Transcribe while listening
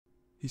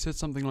He said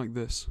something like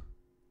this: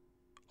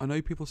 "I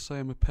know people say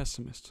I'm a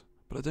pessimist,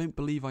 but I don't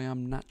believe I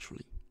am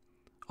naturally.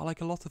 I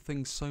like a lot of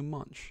things so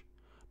much,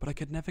 but I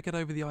could never get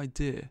over the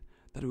idea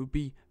that it would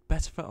be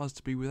better for us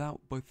to be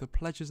without both the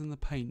pleasures and the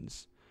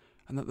pains,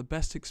 and that the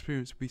best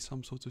experience would be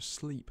some sort of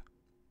sleep.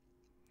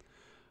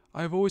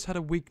 I have always had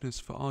a weakness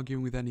for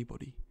arguing with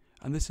anybody,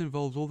 and this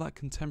involves all that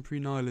contemporary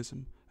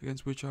nihilism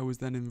against which I was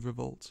then in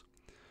revolt.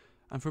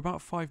 And for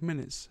about 5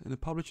 minutes in a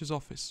publisher's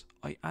office,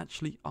 I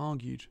actually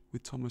argued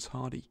with Thomas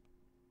Hardy.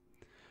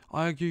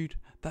 I argued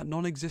that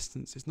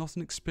non-existence is not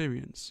an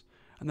experience,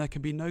 and there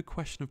can be no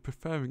question of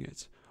preferring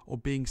it or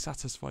being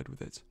satisfied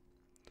with it.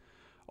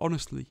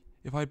 Honestly,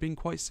 if I had been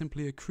quite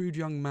simply a crude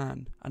young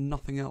man and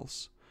nothing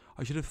else,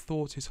 I should have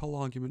thought his whole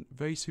argument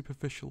very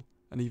superficial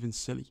and even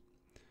silly.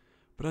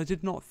 But I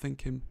did not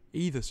think him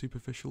either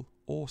superficial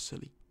or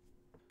silly.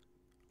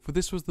 For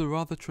this was the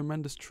rather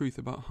tremendous truth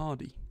about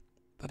Hardy,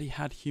 that he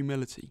had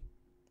humility.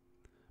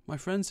 My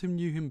friends who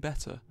knew him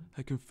better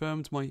had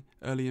confirmed my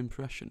early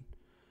impression.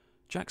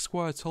 Jack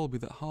Squire told me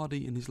that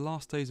Hardy, in his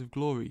last days of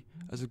glory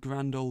as a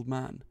grand old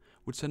man,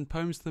 would send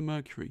poems to the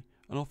Mercury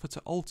and offer to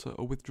alter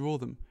or withdraw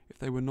them if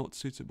they were not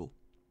suitable.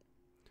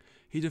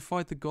 He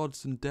defied the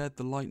gods and dared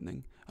the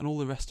lightning and all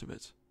the rest of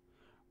it.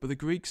 But the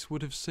Greeks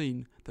would have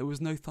seen there was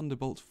no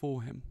thunderbolt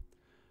for him,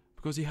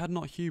 because he had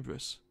not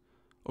hubris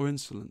or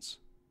insolence.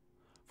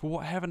 For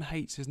what heaven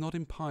hates is not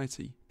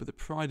impiety, but the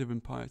pride of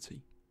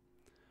impiety.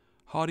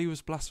 Hardy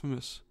was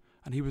blasphemous,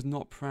 and he was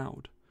not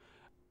proud,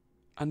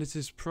 and it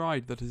is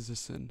pride that is a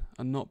sin,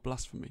 and not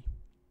blasphemy.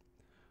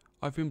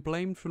 I have been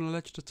blamed for an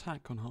alleged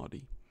attack on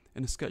Hardy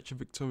in a sketch of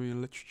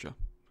Victorian literature.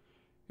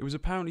 It was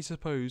apparently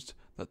supposed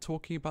that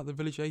talking about the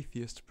village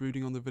atheist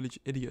brooding on the village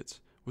idiot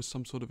was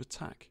some sort of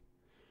attack.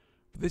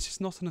 But this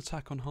is not an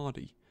attack on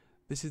Hardy,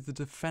 this is the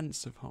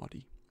defence of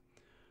Hardy.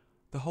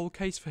 The whole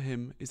case for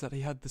him is that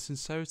he had the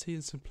sincerity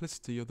and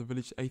simplicity of the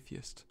village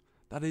atheist,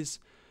 that is,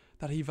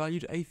 that he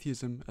valued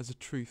atheism as a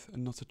truth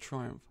and not a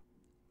triumph.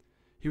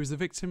 He was the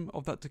victim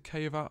of that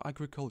decay of our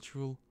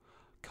agricultural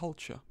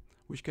culture,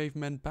 which gave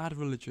men bad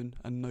religion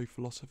and no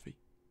philosophy.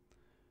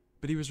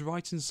 But he was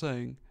right in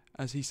saying,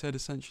 as he said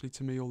essentially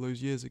to me all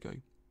those years ago,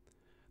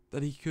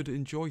 that he could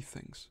enjoy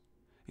things,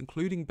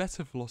 including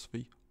better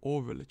philosophy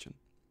or religion.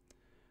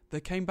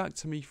 There came back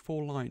to me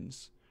 4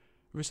 lines,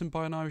 written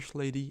by an Irish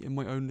lady in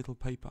my own little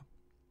paper.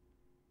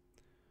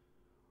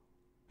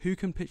 Who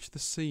can picture the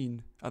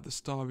scene at the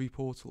starry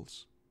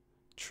portals?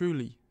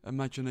 Truly,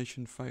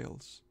 imagination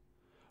fails,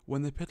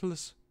 when the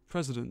pitiless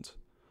president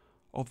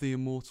of the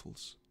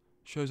immortals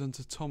shows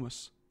unto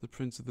Thomas the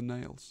prince of the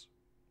nails.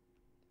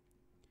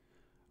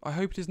 I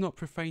hope it is not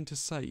profane to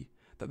say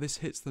that this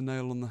hits the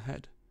nail on the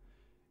head.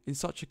 In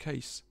such a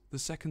case, the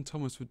second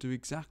Thomas would do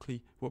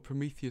exactly what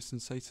Prometheus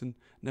and Satan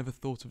never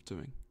thought of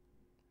doing.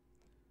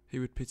 He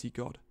would pity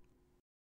God.